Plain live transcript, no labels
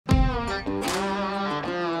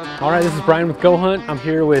All right, this is Bryan with goHUNT. I'm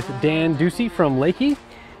here with Ducey from Leki,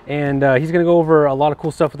 and he's going to go over a lot of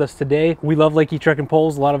cool stuff with us today. We love Leki trekking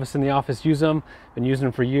poles. A lot of us in the office use them, been using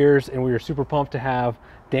them for years, and we are super pumped to have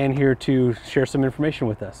Dan here to share some information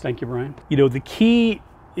with us. Thank you, Bryan. You know, the key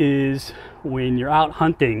is when you're out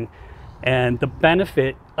hunting, and the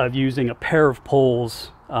benefit of using a pair of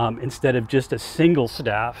poles instead of just a single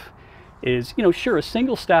staff is, you know, sure, a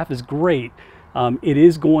single staff is great. It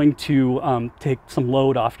is going to take some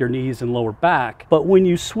load off your knees and lower back. But when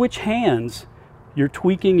you switch hands, you're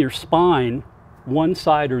tweaking your spine one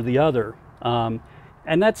side or the other. And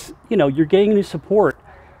that's, you know, you're gaining support.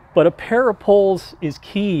 But a pair of poles is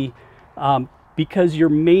key because you're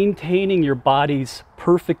maintaining your body's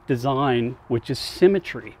perfect design, which is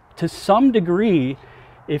symmetry. To some degree,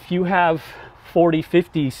 if you have 40,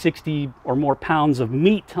 50, 60 or more pounds of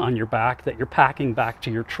meat on your back that you're packing back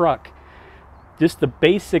to your truck, just the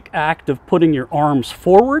basic act of putting your arms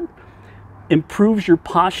forward improves your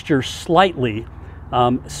posture slightly,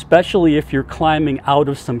 especially if you're climbing out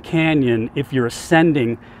of some canyon. If you're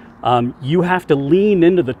ascending, you have to lean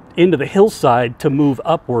into the hillside to move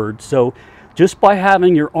upward. So just by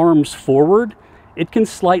having your arms forward, it can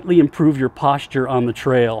slightly improve your posture on the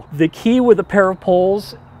trail. The key with a pair of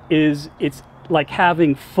poles is it's like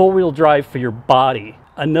having four-wheel drive for your body.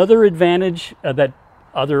 Another advantage that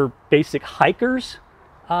other basic hikers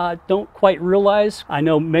don't quite realize. I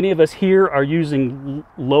know many of us here are using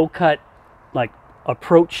low-cut like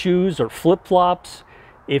approach shoes or flip-flops.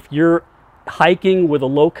 If you're hiking with a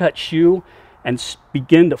low-cut shoe and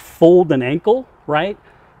begin to fold an ankle, right?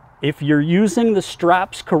 If you're using the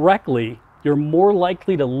straps correctly, you're more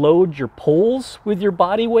likely to load your poles with your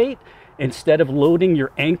body weight instead of loading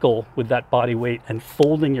your ankle with that body weight and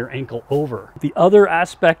folding your ankle over. The other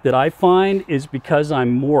aspect that I find is because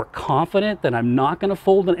I'm more confident that I'm not going to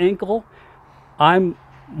fold an ankle, I'm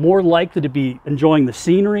more likely to be enjoying the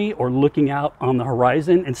scenery or looking out on the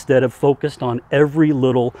horizon instead of focused on every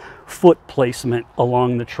little foot placement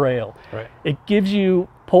along the trail. Right. It gives you,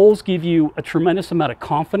 poles give you a tremendous amount of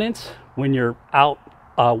confidence when you're out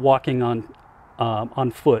walking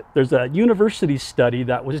on foot. There's a university study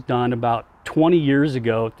that was done about 20 years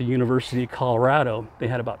ago at the University of Colorado. They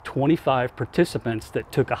had about 25 participants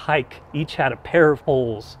that took a hike. Each had a pair of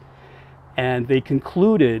poles. And they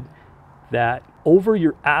concluded that over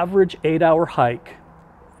your average 8-hour hike,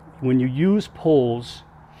 when you use poles,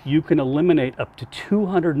 you can eliminate up to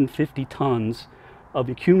 250 tons of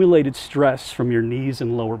accumulated stress from your knees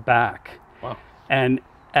and lower back. Wow. And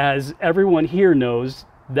as everyone here knows,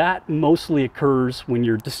 that mostly occurs when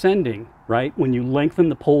you're descending, right? When you lengthen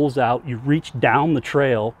the poles out, you reach down the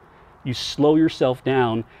trail, you slow yourself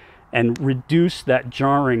down and reduce that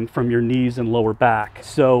jarring from your knees and lower back.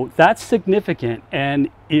 So that's significant. And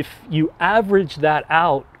if you average that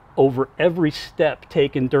out over every step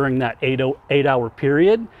taken during that 8-hour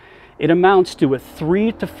period, it amounts to a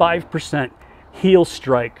 3 to 5% heel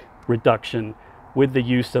strike reduction with the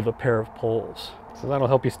use of a pair of poles. So that'll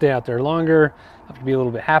help you stay out there longer, help you be a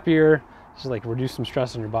little bit happier, just like reduce some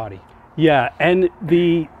stress on your body. Yeah, and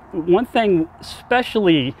the one thing,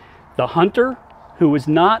 especially the hunter who is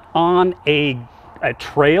not on a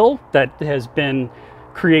trail that has been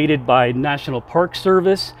created by National Park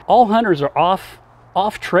Service, all hunters are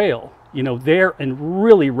off trail. You know, they're in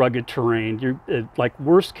really rugged terrain. You're like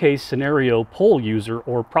worst case scenario pole user,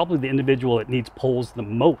 or probably the individual that needs poles the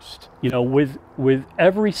most. You know, with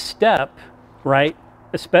every step, right?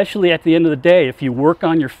 Especially at the end of the day, if you work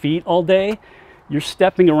on your feet all day, you're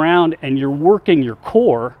stepping around and you're working your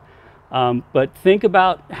core. But think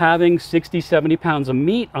about having 60, 70 pounds of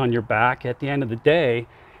meat on your back at the end of the day.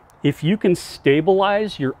 If you can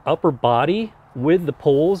stabilize your upper body with the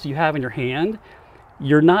poles you have in your hand,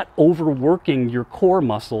 you're not overworking your core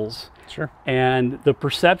muscles. Sure. And the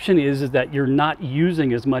perception is that you're not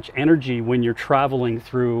using as much energy when you're traveling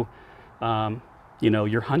through you know,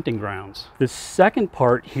 your hunting grounds. The second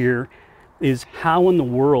part here is how in the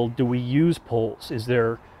world do we use poles?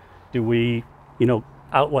 Do we, you know,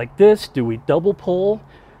 out like this? Do we double pole?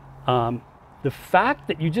 The fact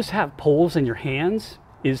that you just have poles in your hands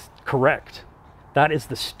is correct. That is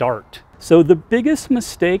the start. So the biggest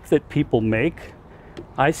mistake that people make,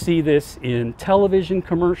 I see this in television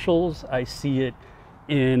commercials, I see it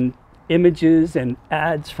in images and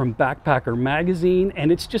ads from Backpacker magazine,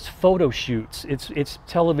 and it's just photo shoots. It's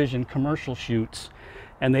television commercial shoots,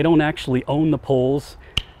 and they don't actually own the poles.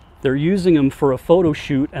 They're using them for a photo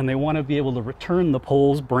shoot, and they want to be able to return the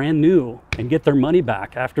poles brand new and get their money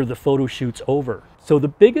back after the photo shoot's over. So the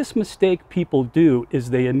biggest mistake people do is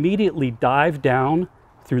they immediately dive down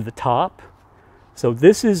through the top. So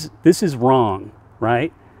this is wrong,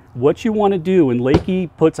 right? what you want to do, and Leki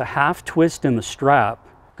puts a half twist in the strap,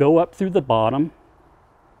 go up through the bottom,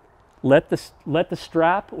 let the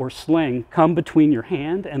strap or sling come between your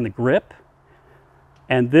hand and the grip,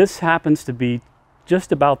 and this happens to be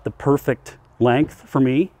just about the perfect length for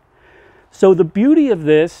me. So the beauty of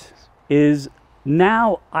this is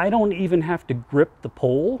now I don't even have to grip the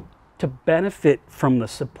pole to benefit from the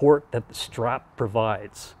support that the strap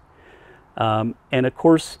provides. And of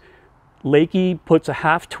course, Leki puts a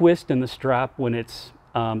half twist in the strap when it's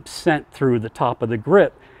sent through the top of the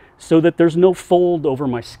grip so that there's no fold over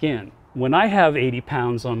my skin. When I have 80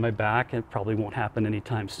 pounds on my back, it probably won't happen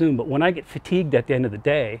anytime soon, but when I get fatigued at the end of the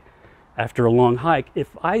day, after a long hike, if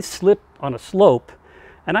I slip on a slope,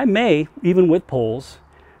 and I may, even with poles,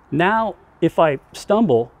 now if I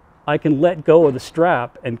stumble, I can let go of the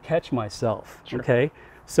strap and catch myself, Sure. Okay?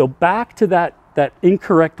 So back to that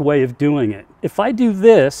incorrect way of doing it. If I do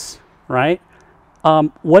this, right,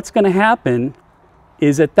 what's gonna happen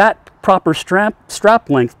is at that proper strap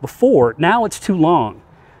length before, now it's too long.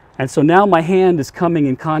 And so now my hand is coming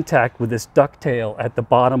in contact with this ducktail at the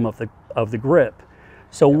bottom of the grip.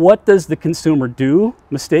 So what does the consumer do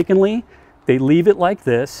mistakenly? They leave it like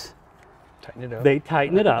this. Tighten it up. They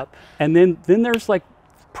tighten it up, and then there's like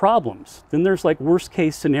problems. Then there's like worst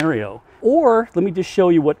case scenario. Or let me just show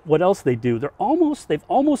you what else they do. They've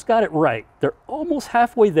almost got it right. They're almost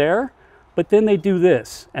halfway there, but then they do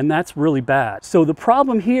this, and that's really bad. So the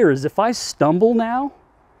problem here is if I stumble now,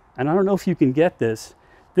 and I don't know if you can get this,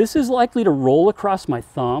 this is likely to roll across my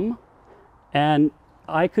thumb, and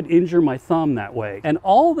I could injure my thumb that way. And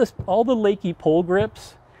all the Leki pole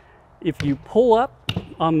grips, if you pull up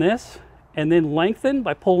on this and then lengthen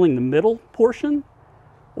by pulling the middle portion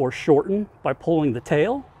or shorten by pulling the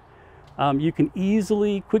tail, you can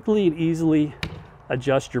quickly and easily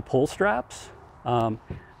adjust your pull straps.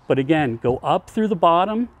 But again, go up through the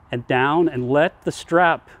bottom and down and let the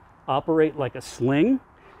strap operate like a sling,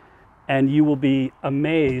 and you will be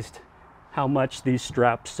amazed how much these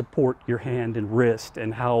straps support your hand and wrist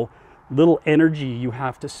and how little energy you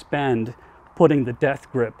have to spend putting the death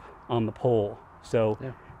grip on the pole. So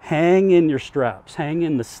yeah. Hang in your straps, hang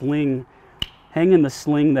in the sling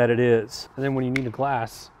that it is. And then when you need a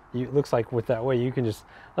glass, it looks like with that way, you can just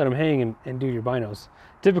let them hang and do your binos.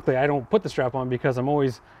 Typically, I don't put the strap on because I'm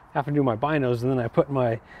always having to do my binos, and then I put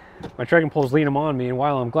my trekking poles, lean them on me, and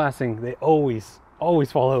while I'm glassing, they always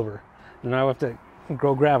fall over. And I have to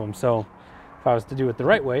go grab them. So if I was to do it the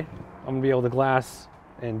right way, I'm gonna be able to glass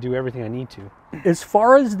and do everything I need to. As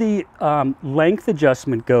far as the length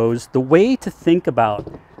adjustment goes, the way to think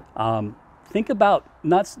about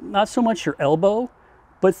not so much your elbow,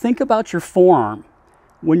 but think about your forearm.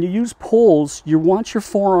 When you use poles, you want your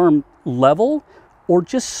forearm level or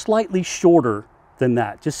just slightly shorter than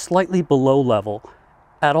that, just slightly below level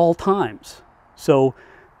at all times. So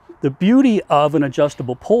the beauty of an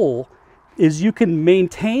adjustable pole is you can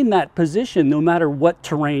maintain that position no matter what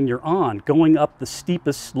terrain you're on, going up the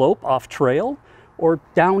steepest slope off trail or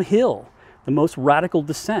downhill, the most radical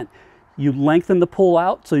descent. You lengthen the pole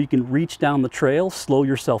out so you can reach down the trail, slow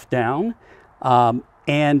yourself down,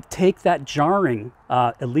 and take that jarring,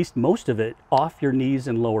 at least most of it, off your knees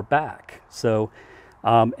and lower back. So,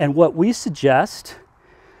 and what we suggest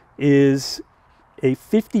is a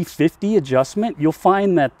 50-50 adjustment. You'll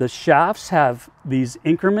find that the shafts have these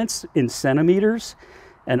increments in centimeters,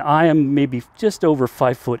 and I am maybe just over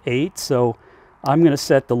 5'8", so I'm gonna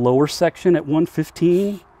set the lower section at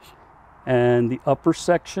 115 and the upper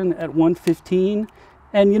section at 115.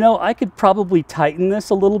 And you know, I could probably tighten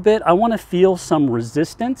this a little bit. I wanna feel some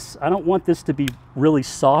resistance. I don't want this to be really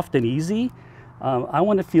soft and easy. I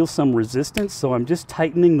wanna feel some resistance, so I'm just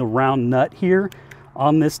tightening the round nut here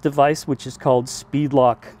on this device, which is called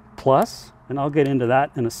Speedlock Plus, and I'll get into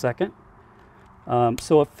that in a second.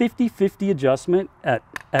 So a 50-50 adjustment at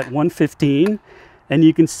 115, and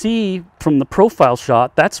you can see from the profile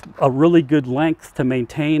shot, that's a really good length to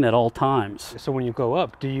maintain at all times. So when you go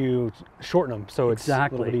up, do you shorten them so it's a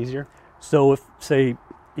little bit easier? So if, say,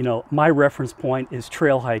 you know, my reference point is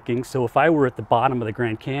trail hiking, so if I were at the bottom of the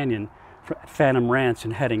Grand Canyon at Phantom Ranch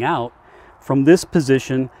and heading out, from this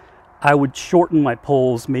position, I would shorten my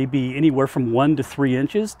poles maybe anywhere from 1 to 3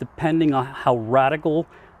 inches, depending on how radical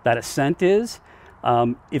that ascent is.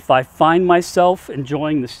 If I find myself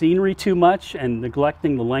enjoying the scenery too much and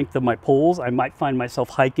neglecting the length of my poles, I might find myself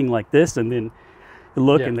hiking like this and then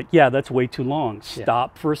look and like, yeah, that's way too long.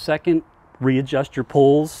 Stop for a second, readjust your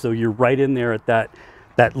poles so you're right in there at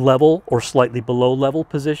that level or slightly below level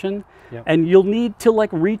position. And you'll need to like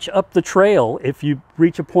reach up the trail if you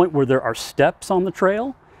reach a point where there are steps on the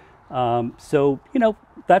trail. So, you know,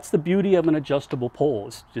 that's the beauty of an adjustable pole,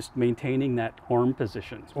 is just maintaining that arm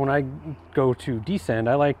position. When I go to descend,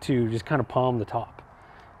 I like to just kind of palm the top.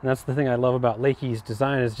 And that's the thing I love about Leki's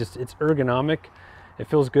design, is just it's ergonomic. It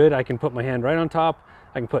feels good. I can put my hand right on top.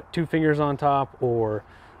 I can put 2 fingers on top, or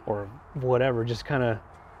whatever, just kind of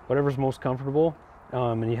whatever's most comfortable.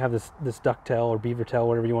 And you have this ducktail or beaver tail,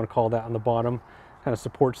 whatever you want to call that, on the bottom. Kind of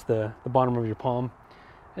supports the bottom of your palm.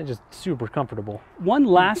 And just super comfortable. One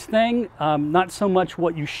last thing, not so much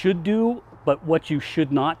what you should do, but what you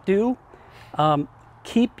should not do.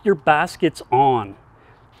 Keep your baskets on.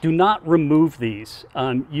 Do not remove these.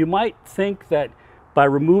 You might think that by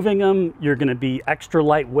removing them, you're going to be extra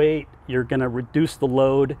lightweight, you're going to reduce the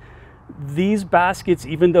load. These baskets,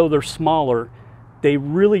 even though they're smaller, they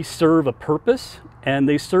really serve a purpose, and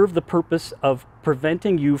they serve the purpose of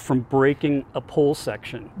preventing you from breaking a pole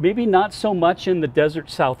section. Maybe not so much in the desert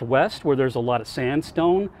Southwest where there's a lot of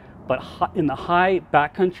sandstone, but in the high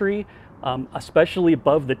backcountry, especially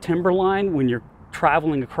above the timberline, when you're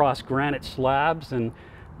traveling across granite slabs and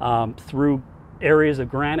through areas of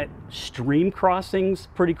granite, stream crossings,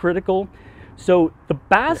 pretty critical. So the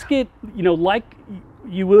basket, you know, like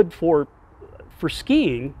you would for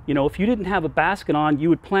skiing, you know, if you didn't have a basket on, you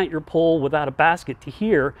would plant your pole without a basket to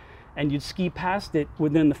here, and you'd ski past it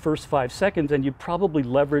within the first 5 seconds, and you'd probably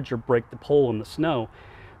leverage or break the pole in the snow.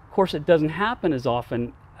 Of course, it doesn't happen as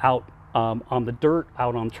often out on the dirt,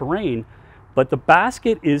 out on terrain, but the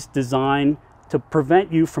basket is designed to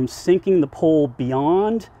prevent you from sinking the pole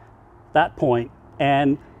beyond that point.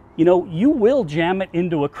 And, you know, you will jam it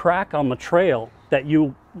into a crack on the trail that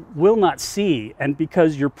you will not see. And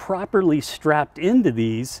because you're properly strapped into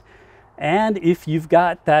these, and if you've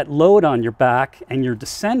got that load on your back and you're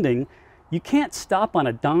descending, you can't stop on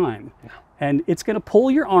a dime. And it's going to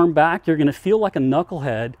pull your arm back. You're going to feel like a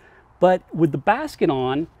knucklehead. But with the basket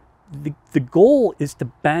on, the goal is to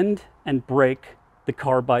bend and break the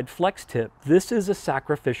carbide flex tip. This is a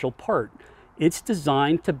sacrificial part. It's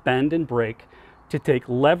designed to bend and break to take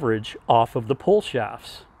leverage off of the pole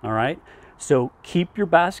shafts. All right. So keep your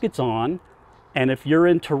baskets on. And if you're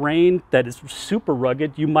in terrain that is super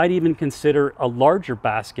rugged, you might even consider a larger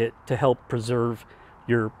basket to help preserve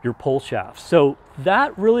your pole shafts. So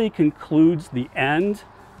that really concludes the end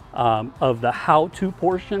of the how-to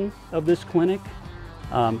portion of this clinic.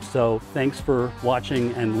 So thanks for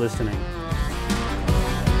watching and listening.